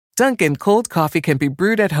Dunkin' cold coffee can be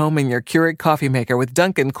brewed at home in your Keurig coffee maker with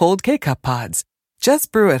Dunkin' cold K-Cup pods.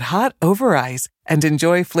 Just brew it hot over ice and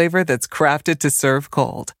enjoy flavor that's crafted to serve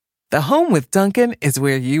cold. The home with Dunkin' is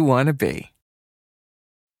where you want to be.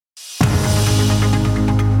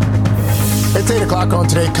 It's 8 o'clock on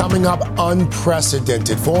Today. Coming up,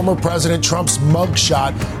 unprecedented. Former President Trump's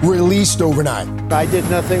mugshot released overnight. I did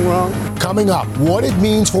nothing wrong. Coming up, what it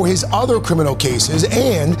means for his other criminal cases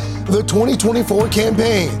and the 2024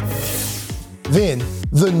 campaign. Then,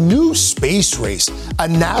 the new space race, a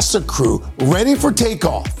NASA crew ready for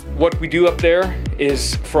takeoff. What we do up there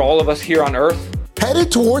is for all of us here on Earth.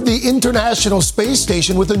 Headed toward the International Space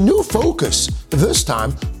Station with a new focus, this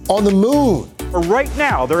time on the moon. Right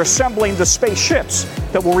now, they're assembling the spaceships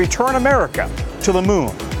that will return America to the moon.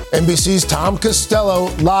 NBC's Tom Costello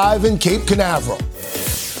live in Cape Canaveral.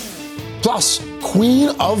 Plus, Queen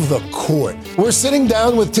of the Court. We're sitting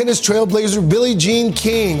down with tennis trailblazer Billie Jean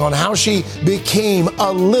King on how she became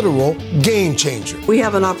a literal game changer. We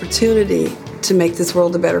have an opportunity to make this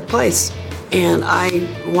world a better place. And I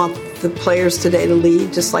want the players today to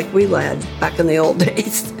lead just like we led back in the old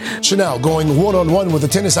days. Sheinelle going one-on-one with the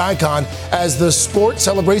tennis icon as the sport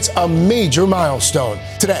celebrates a major milestone.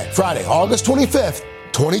 Today, Friday, August 25th,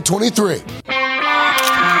 2023.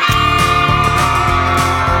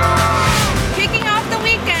 Kicking off the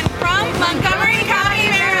weekend from Montgomery County,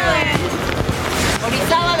 Maryland.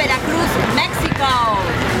 Orizaba, Veracruz, Mexico.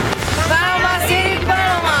 Panama City,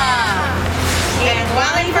 Panama. And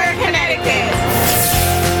Wallingford, Connecticut.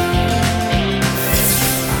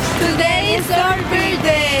 Today is our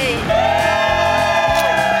birthday.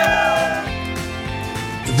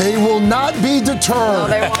 They will not be deterred. No,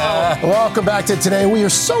 they won't. Welcome back to Today. We are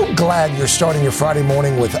so glad you're starting your Friday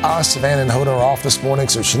morning with us. Savannah and Hoda are off this morning,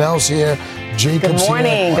 so Sheinelle's here. Jacob's Good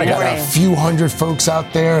morning. Here. Good got morning. a few hundred folks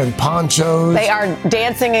out there in ponchos. They are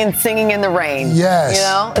dancing and singing in the rain. Yes. You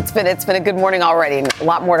know, it's been a good morning already, and a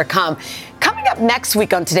lot more to come. Coming up next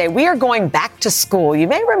week on Today, we are going back to school. You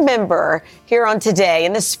may remember here on Today,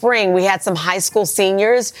 in the spring, we had some high school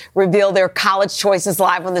seniors reveal their college choices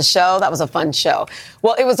live on the show. That was a fun show.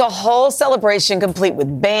 Well, it was a whole celebration complete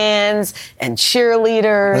with bands and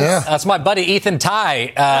cheerleaders. Yeah. That's my buddy Ethan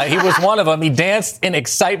Ty. He was one of them. He danced in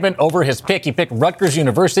excitement over his pick. He picked Rutgers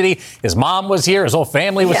University. His mom was here. His whole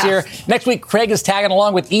family was here. Next week, Craig is tagging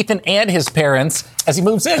along with Ethan and his parents as he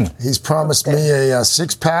moves in. He's promised me a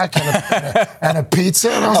six-pack and a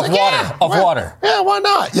pizza. And I was water. Yeah, why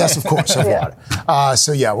not? Yes, of course, of water.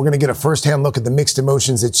 So, we're going to get a first-hand look at the mixed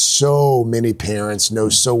emotions that so many parents know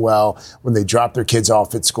so well when they drop their kids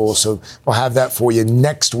off at school. So we'll have that for you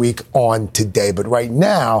next week on Today. But right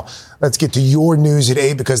now, let's get to your news at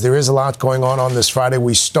 8 because there is a lot going on this Friday.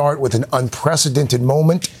 We start with an unprecedented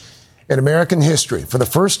moment in American history. For the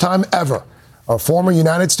first time ever, a former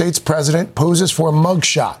United States president poses for a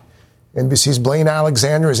mugshot. NBC's Blaine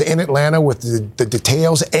Alexander is in Atlanta with the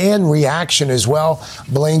details and reaction as well.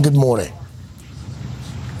 Blaine, good morning.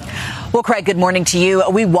 Well, Craig, good morning to you.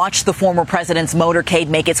 We watched the former president's motorcade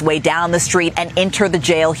make its way down the street and enter the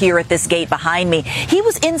jail here at this gate behind me. He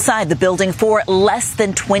was inside the building for less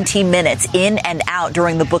than 20 minutes, in and out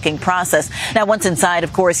during the booking process. Now, once inside,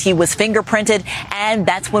 of course, he was fingerprinted, and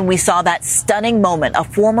that's when we saw that stunning moment, a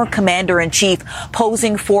former commander-in-chief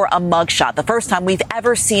posing for a mugshot. The first time we've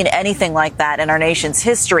ever seen anything like that in our nation's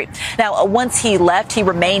history. Now, once he left, he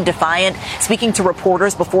remained defiant, speaking to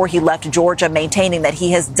reporters before he left Georgia, maintaining that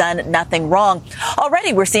he has done nothing wrong.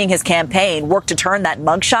 Already, we're seeing his campaign work to turn that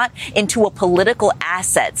mugshot into a political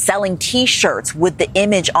asset, selling T-shirts with the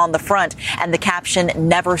image on the front and the caption,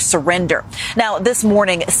 "Never Surrender." Now, this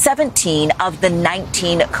morning, 17 of the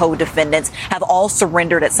 19 co-defendants have all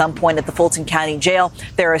surrendered at some point at the Fulton County Jail.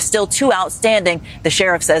 There are still 2 outstanding. The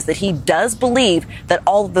sheriff says that he does believe that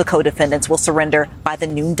all of the co-defendants will surrender by the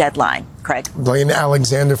noon deadline. Craig. Blaine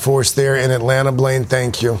Alexander for us there in Atlanta. Blaine,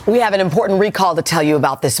 thank you. We have an important recall to tell you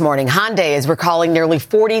about this morning. Hyundai is recalling nearly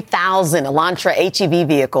 40,000 Elantra HEV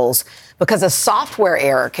vehicles because a software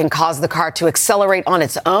error can cause the car to accelerate on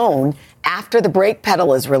its own after the brake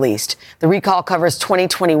pedal is released. The recall covers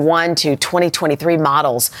 2021 to 2023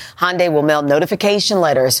 models. Hyundai will mail notification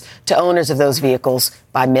letters to owners of those vehicles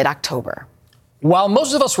by mid-October. While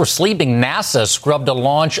most of us were sleeping, NASA scrubbed a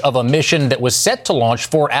launch of a mission that was set to launch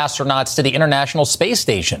 4 astronauts to the International Space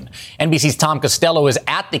Station. NBC's Tom Costello is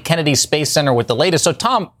at the Kennedy Space Center with the latest. So,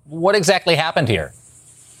 Tom, what exactly happened here?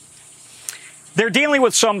 They're dealing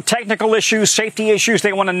with some technical issues, safety issues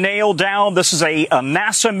they want to nail down. This is a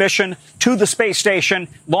NASA mission to the space station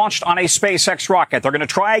launched on a SpaceX rocket. They're going to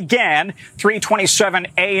try again 3:27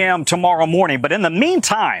 a.m. tomorrow morning. But in the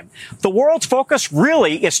meantime, the world's focus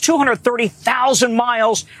really is 230,000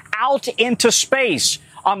 miles out into space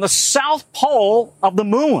on the south pole of the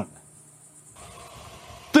moon.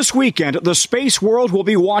 This weekend, the space world will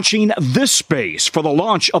be watching this space for the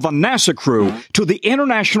launch of a NASA crew to the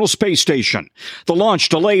International Space Station. The launch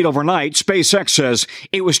delayed overnight. SpaceX says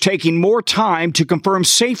it was taking more time to confirm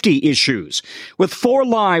safety issues. With 4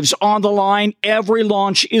 lives on the line, every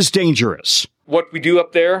launch is dangerous. What we do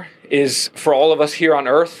up there is for all of us here on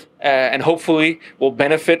Earth, and hopefully will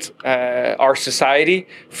benefit our society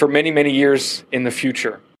for many, many years in the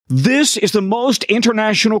future. This is the most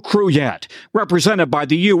international crew yet, represented by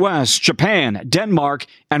the U.S., Japan, Denmark,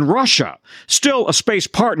 and Russia, still a space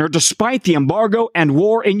partner despite the embargo and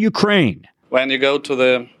war in Ukraine. When you go to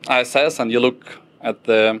the ISS and you look at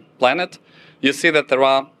the planet, you see that there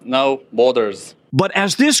are no borders. But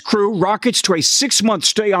as this crew rockets to a 6-month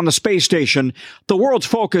stay on the space station, the world's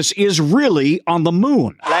focus is really on the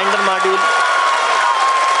moon. Lander module.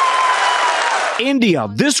 India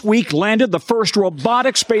this week landed the first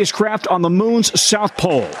robotic spacecraft on the moon's south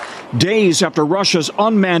pole, days after Russia's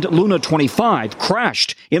unmanned Luna 25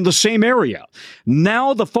 crashed in the same area.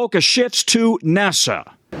 Now the focus shifts to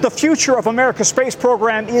NASA. The future of America's space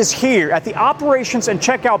program is here at the Operations and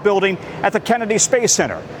Checkout Building at the Kennedy Space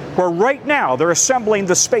Center, where right now they're assembling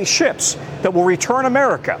the spaceships that will return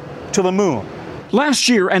America to the moon. Last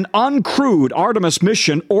year, an uncrewed Artemis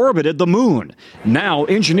mission orbited the moon. Now,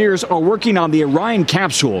 engineers are working on the Orion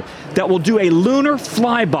capsule that will do a lunar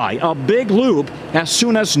flyby, a big loop, as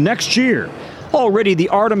soon as next year. Already, the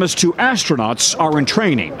Artemis 2 astronauts are in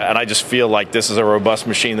training. And I just feel like this is a robust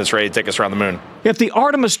machine that's ready to take us around the moon. If the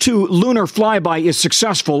Artemis 2 lunar flyby is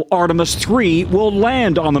successful, Artemis 3 will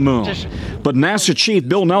land on the moon. But NASA Chief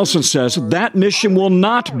Bill Nelson says that mission will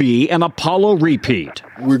not be an Apollo repeat.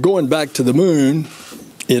 We're going back to the moon.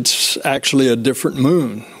 It's actually a different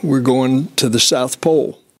moon. We're going to the South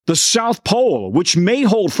Pole. The South Pole, which may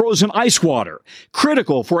hold frozen ice water,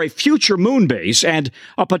 critical for a future moon base and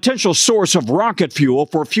a potential source of rocket fuel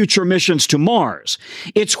for future missions to Mars.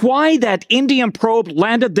 It's why that Indian probe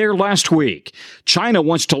landed there last week. China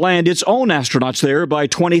wants to land its own astronauts there by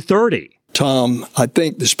 2030. Tom, I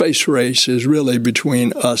think the space race is really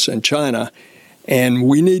between us and China, and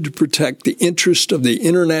we need to protect the interest of the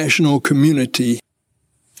international community.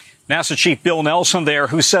 NASA Chief Bill Nelson there,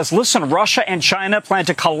 who says, listen, Russia and China plan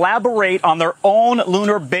to collaborate on their own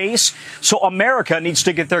lunar base, so America needs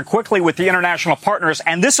to get there quickly with the international partners.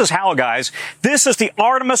 And this is how, guys. This is the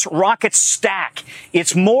Artemis rocket stack.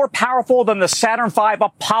 It's more powerful than the Saturn V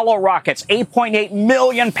Apollo rockets, 8.8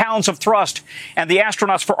 million pounds of thrust. And the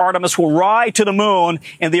astronauts for Artemis will ride to the moon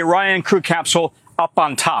in the Orion crew capsule up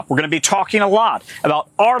on top. We're going to be talking a lot about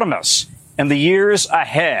Artemis in the years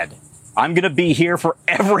ahead. I'm going to be here for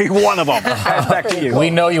every one of them. Back to you. We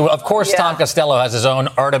know you. Of course, Tom Costello has his own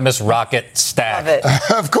Artemis rocket stack. Love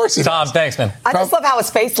it. Of course he does. Tom, thanks, man. I just love how his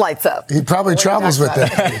face lights up. He probably travels with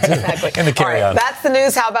that. Exactly. In the carry-on. That's the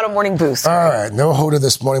news. How about a morning boost? All right. No Hoda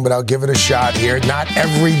this morning, but I'll give it a shot here. Not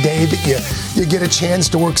every day that you get a chance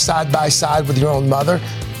to work side by side with your own mother,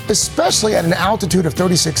 especially at an altitude of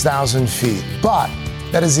 36,000 feet. But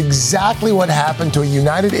that is exactly what happened to a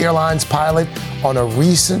United Airlines pilot on a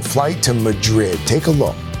recent flight to Madrid. Take a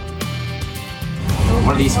look.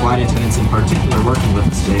 One of these flight attendants in particular working with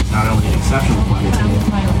us today is not only an exceptional flight attendant,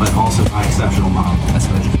 but also my exceptional mom. That's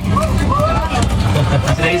what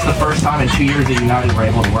Today's the first time in 2 years that United were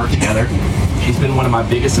able to work together. She's been one of my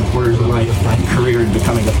biggest supporters of my career in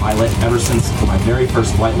becoming a pilot ever since my very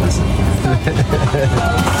first flight lesson.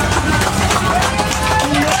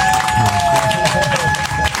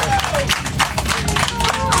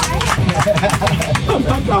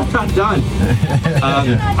 I'm not done.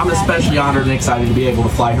 I'm especially honored and excited to be able to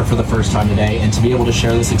fly her for the first time today and to be able to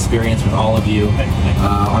share this experience with all of you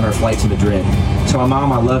on our flight to Madrid. To my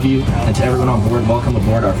mom, I love you, and to everyone on board, welcome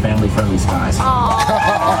aboard our family-friendly skies.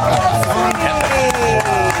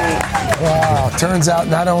 Wow. Turns out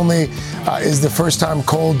not only is the first time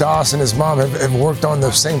Cole, Doss, and his mom have worked on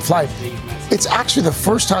the same flight, it's actually the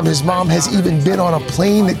first time his mom has even been on a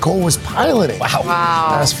plane that Cole was piloting.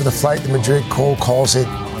 Wow. As for the flight to Madrid, Cole calls it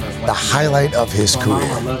the highlight of his career.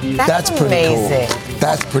 That's pretty amazing. Cool.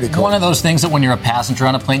 That's pretty cool. One of those things that when you're a passenger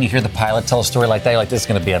on a plane, you hear the pilot tell a story like that, you're like, this is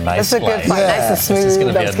going to be a nice flight. This is a good flight. Yeah. Nice and smooth. This is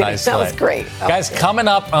going to be a nice flight. That was great. Guys, coming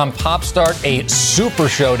up on Pop Start, a super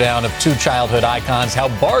showdown of two childhood icons, how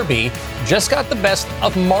Barbie just got the best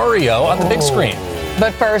of Mario on the big screen.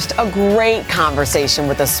 But first, a great conversation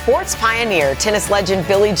with a sports pioneer, tennis legend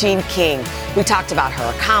Billie Jean King. We talked about her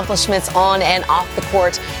accomplishments on and off the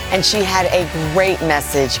court, and she had a great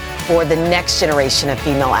message for the next generation of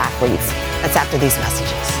female athletes. That's after these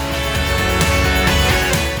messages.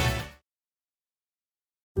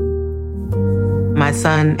 My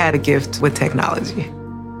son had a gift with technology.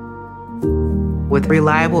 With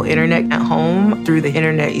reliable internet at home through the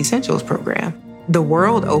Internet Essentials program, the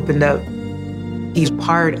world opened up. He's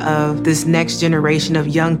part of this next generation of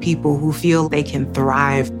young people who feel they can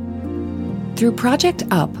thrive. Through Project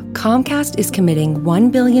UP, Comcast is committing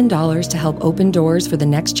 $1 billion to help open doors for the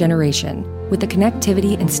next generation with the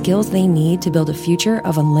connectivity and skills they need to build a future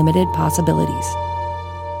of unlimited possibilities.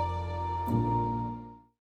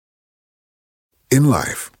 In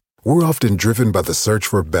life, we're often driven by the search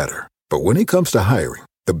for better. But when it comes to hiring,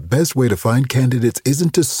 the best way to find candidates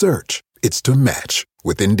isn't to search, it's to match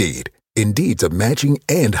with Indeed. Indeed's a matching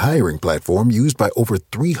and hiring platform used by over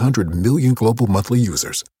 300 million global monthly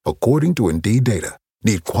users, according to Indeed data.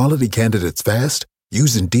 Need quality candidates fast?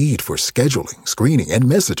 Use Indeed for scheduling, screening, and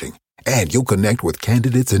messaging, and you'll connect with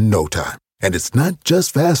candidates in no time. And it's not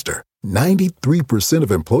just faster. 93%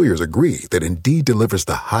 of employers agree that Indeed delivers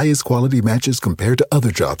the highest quality matches compared to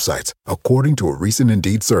other job sites, according to a recent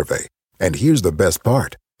Indeed survey. And here's the best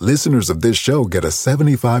part. Listeners of this show get a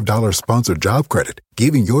 $75 sponsored job credit,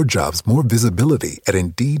 giving your jobs more visibility at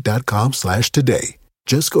Indeed.com/today.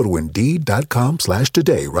 Just go to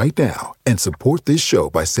Indeed.com/today right now and support this show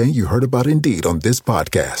by saying you heard about Indeed on this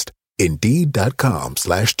podcast.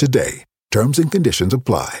 Indeed.com/today. Terms and conditions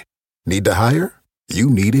apply. Need to hire? You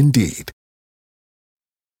need Indeed.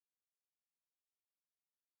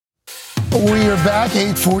 We are back,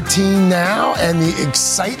 8:14 now, and the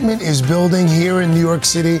excitement is building here in New York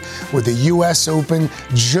City with the U.S. Open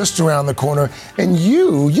just around the corner. And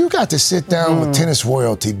you got to sit down with tennis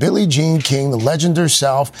royalty, Billie Jean King, the legend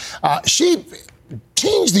herself. She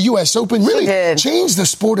changed the U.S. Open, really changed the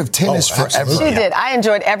sport of tennis forever. She did. I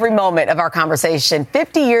enjoyed every moment of our conversation.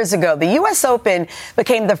 50 years ago, the U.S. Open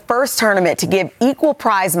became the first tournament to give equal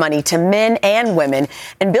prize money to men and women,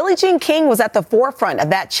 and Billie Jean King was at the forefront of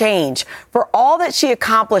that change. For all that she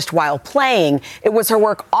accomplished while playing, it was her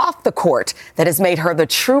work off the court that has made her the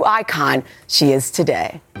true icon she is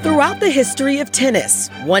today. Throughout the history of tennis,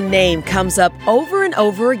 one name comes up over and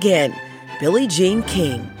over again: Billie Jean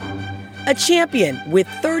King. A champion with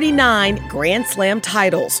 39 Grand Slam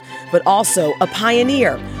titles, but also a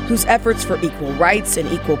pioneer whose efforts for equal rights and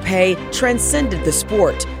equal pay transcended the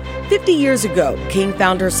sport. 50 years ago, King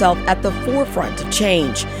found herself at the forefront of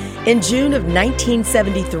change. In June of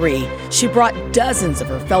 1973, she brought dozens of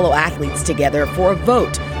her fellow athletes together for a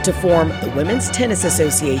vote to form the Women's Tennis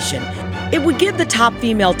Association. It would give the top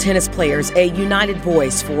female tennis players a united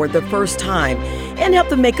voice for the first time and help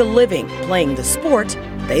them make a living playing the sport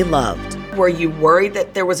they loved. Were you worried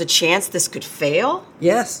that there was a chance this could fail?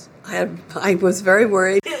 Yes, I was very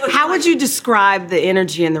worried. How would you describe the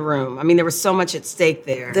energy in the room? I mean, there was so much at stake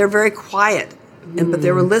there. They're very quiet, but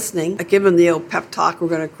they were listening. I give them the old pep talk, we're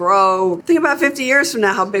going to grow. Think about 50 years from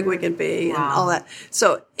now, how big we can be and all that.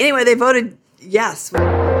 So anyway, they voted yes.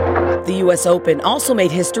 The U.S. Open also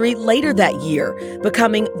made history later that year,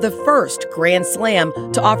 becoming the first Grand Slam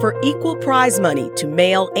to offer equal prize money to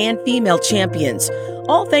male and female champions,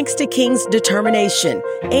 all thanks to King's determination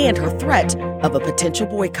and her threat of a potential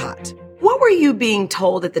boycott. What were you being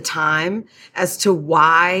told at the time as to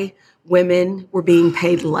why women were being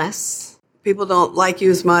paid less? People don't like you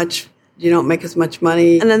as much. You don't make as much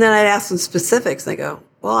money. And then I'd ask them specifics. They go,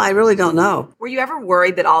 well, I really don't know. Were you ever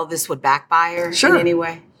worried that all of this would backfire in any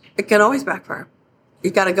way? It can always backfire.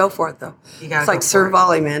 You got to go for it, though. It's like serve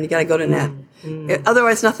volley, man. You got to go to net.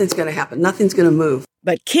 Otherwise, nothing's going to happen. Nothing's going to move.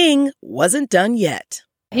 But King wasn't done yet.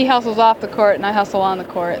 He hustles off the court, and I hustle on the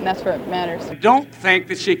court, and that's what matters. I don't think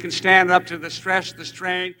that she can stand up to the stress, the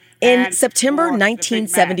strain. In September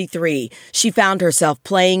 1973, she found herself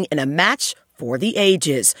playing in a match for the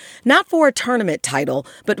ages, not for a tournament title,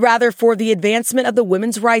 but rather for the advancement of the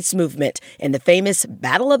women's rights movement in the famous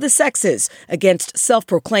Battle of the Sexes against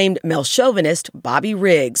self-proclaimed male chauvinist Bobby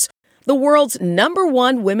Riggs, the world's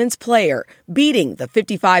 #1 women's player, beating the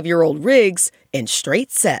 55-year-old Riggs in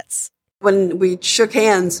straight sets. When we shook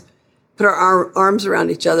hands, put our arms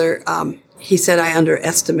around each other, he said, I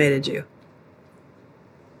underestimated you.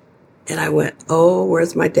 And I went, oh,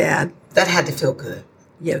 where's my dad? That had to feel good.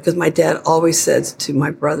 Yeah, because my dad always says to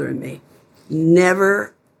my brother and me,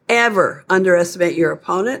 never, ever underestimate your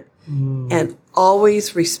opponent and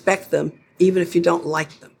always respect them, even if you don't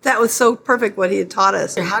like them. That was so perfect what he had taught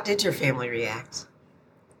us. How did your family react?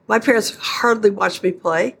 My parents hardly watched me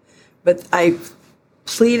play, but I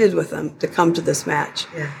pleaded with them to come to this match.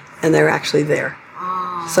 Yeah. And they're actually there.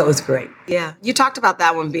 So it was great. Yeah. You talked about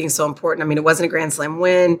that one being so important. I mean, it wasn't a Grand Slam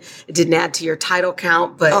win. It didn't add to your title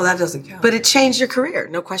count, but that doesn't count. But it changed your career,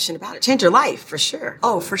 no question about it. It changed your life for sure.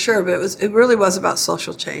 Oh, for sure. But it really was about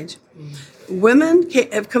social change. Women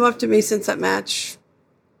have come up to me since that match.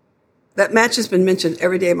 That match has been mentioned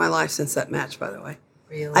every day of my life since that match, by the way.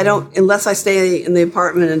 Really? I don't, unless I stay in the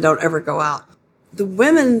apartment and don't ever go out. The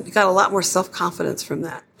women got a lot more self-confidence from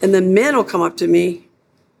that. And the men will come up to me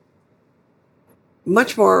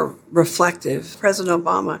much more reflective. President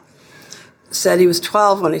Obama said he was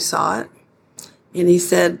 12 when he saw it. And he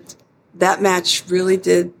said, that match really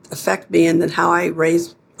did affect me and then how I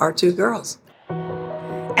raised our two girls.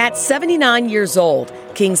 At 79 years old,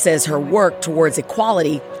 King says her work towards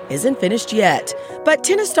equality isn't finished yet. But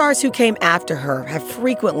tennis stars who came after her have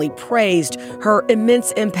frequently praised her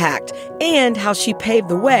immense impact and how she paved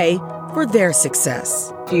the way for their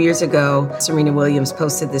success. A few years ago, Serena Williams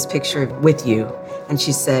posted this picture with you, and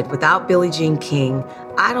she said, without Billie Jean King,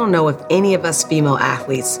 I don't know if any of us female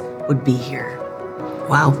athletes would be here.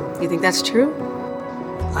 Wow. You think that's true?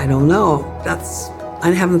 I don't know.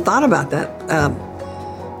 I haven't thought about that.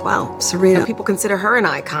 Wow, Serena. People consider her an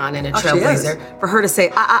icon and a trailblazer. For her to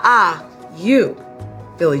say, you,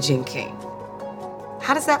 Billie Jean King.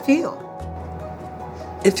 How does that feel?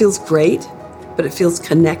 It feels great, but it feels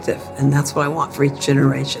connective, and that's what I want for each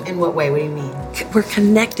generation. In what way? What do you mean? We're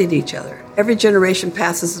connected to each other. Every generation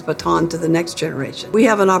passes the baton to the next generation. We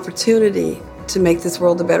have an opportunity to make this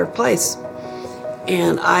world a better place.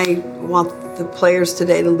 And I want the players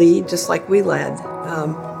today to lead just like we led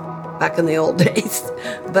back in the old days.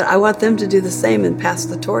 But I want them to do the same and pass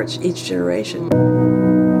the torch each generation.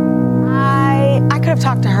 I could have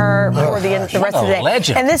talked to her for the rest of the day.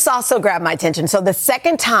 Legend. And this also grabbed my attention. So the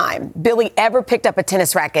second time Billie ever picked up a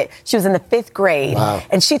tennis racket, she was in the 5th grade. Wow.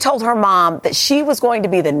 And she told her mom that she was going to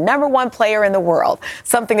be the #1 player in the world,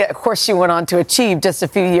 something that, of course, she went on to achieve just a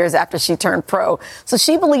few years after she turned pro. So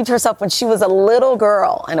she believed herself when she was a little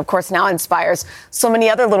girl, and, of course, now inspires so many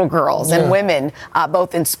other little girls and women,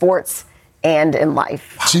 both in sports and in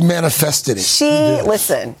life. She manifested it.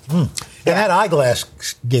 Listen. And that eyeglass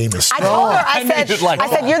game is strong. I told her, I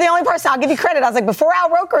said, you're the only person, I'll give you credit. I was like, before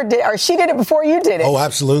Al Roker did, or she did it before you did it. Oh,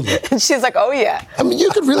 absolutely. And she's like, oh, yeah. I mean,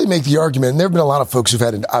 you could really make the argument, and there have been a lot of folks who've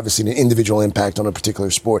had, obviously, an individual impact on a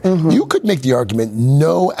particular sport. You could make the argument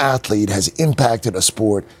no athlete has impacted a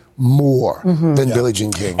sport more than Billie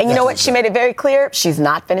Jean King. And you know what? She made it very clear. She's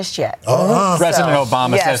not finished yet. President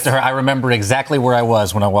Obama says to her, I remember exactly where I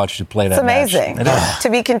was when I watched you play that match. It's amazing. Match.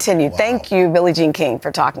 To be continued. Wow. Thank you, Billie Jean King,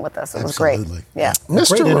 for talking with us. It was great. Yeah.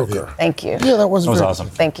 Mr. Roker. Thank you. Yeah, that was awesome.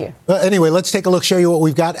 Thank you. Anyway, let's take a look, show you what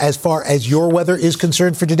we've got as far as your weather is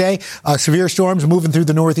concerned for today. Severe storms moving through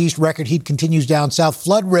the Northeast. Record heat continues down south.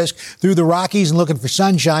 Flood risk through the Rockies and looking for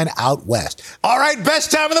sunshine out west. All right,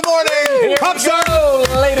 best time of the morning. Pop start.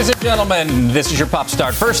 Ladies and gentlemen, this is your Pop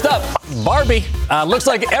Start. First up, Barbie. Looks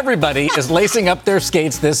like everybody is lacing up their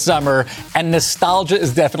skates this summer, and nostalgia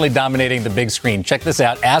is definitely dominating the big screen. Check this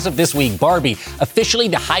out. As of this week, Barbie, officially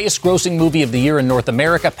the highest grossing movie of the year in North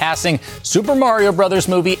America, passing Super Mario Brothers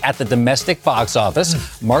movie at the domestic box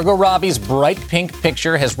office. Margot Robbie's bright pink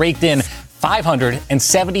picture has raked in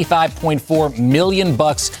 $575.4 million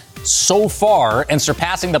so far, and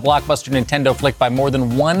surpassing the blockbuster Nintendo flick by more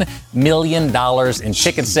than $1 million in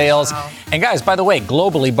ticket sales. Wow. And guys, by the way,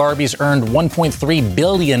 globally, Barbie's earned $1.3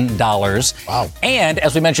 billion. Wow. And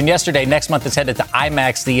as we mentioned yesterday, next month it's headed to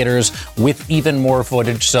IMAX theaters with even more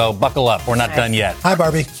footage. So buckle up. We're not done yet. Hi,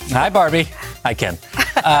 Barbie. Hi, Barbie. Hi, Ken.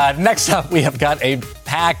 Next up, we have got a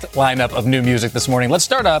packed lineup of new music this morning. Let's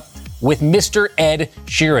start up with Mr. Ed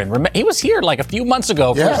Sheeran. He was here like a few months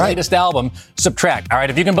ago for his latest album, Subtract. All right,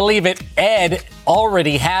 if you can believe it, Ed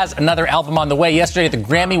already has another album on the way. Yesterday, the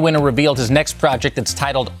Grammy winner revealed his next project. It's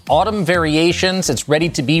titled Autumn Variations. It's ready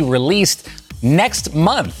to be released next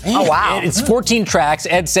month. Oh, wow. It's 14 tracks.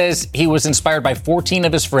 Ed says he was inspired by 14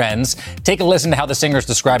 of his friends. Take a listen to how the singer's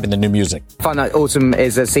describing the new music. I find that autumn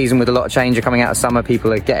is a season with a lot of change. You're coming out of summer.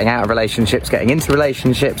 People are getting out of relationships, getting into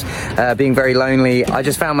relationships, being very lonely. I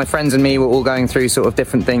just found my friends and me were all going through sort of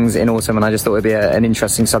different things in autumn, and I just thought it would be an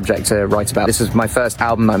interesting subject to write about. This is my first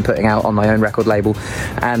album that I'm putting out on my own record label.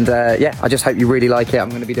 And I just hope you really like it. I'm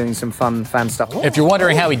going to be doing some fun fan stuff. If you're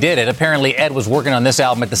wondering how he did it, apparently Ed was working on this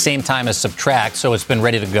album at the same time as Subtract tracked, so it's been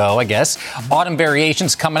ready to go, I guess. Autumn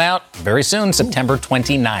Variations coming out very soon, September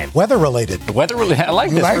 29th. Weather-related. I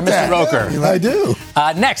like this for Mr. Roker. Yeah, I do.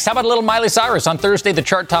 Next, how about a little Miley Cyrus? On Thursday, the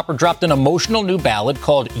chart topper dropped an emotional new ballad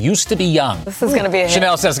called Used to Be Young. This is going to be a hit.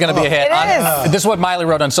 Sheinelle says it's going to be a hit. It is. This is what Miley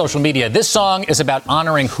wrote on social media. This song is about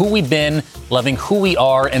honoring who we've been, loving who we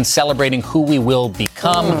are, and celebrating who we will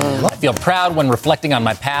become. I feel proud when reflecting on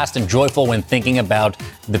my past and joyful when thinking about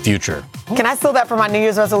the future. Can I steal that for my New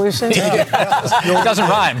Year's resolution? It doesn't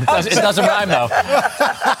rhyme. It doesn't rhyme, though.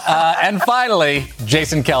 And finally,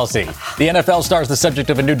 Jason Kelce. The NFL star is the subject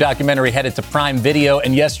of a new documentary headed to Prime Video,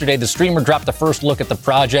 and yesterday the streamer dropped the first look at the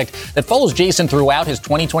project that follows Jason throughout his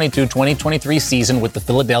 2022-2023 season with the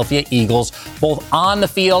Philadelphia Eagles, both on the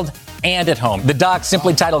field and at home. The doc,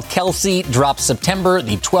 simply titled Kelce, drops September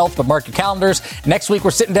the 12th, but mark your calendars. Next week, we're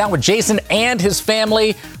sitting down with Jason and his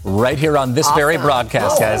family right here on this very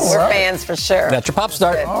broadcast, guys. We're fans for sure. That's your pop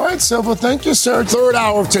start. All right, Silva, thank you, sir. Third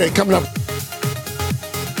hour of today coming up.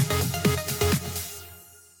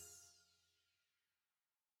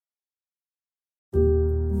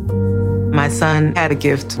 My son had a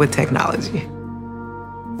gift with technology.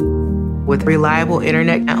 With reliable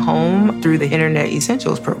internet at home through the Internet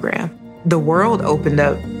Essentials program, the world opened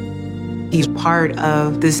up. He's part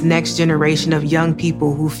of this next generation of young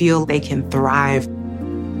people who feel they can thrive.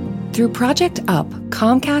 Through Project UP,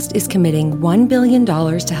 Comcast is committing $1 billion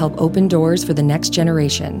to help open doors for the next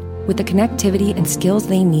generation with the connectivity and skills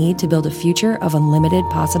they need to build a future of unlimited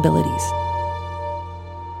possibilities.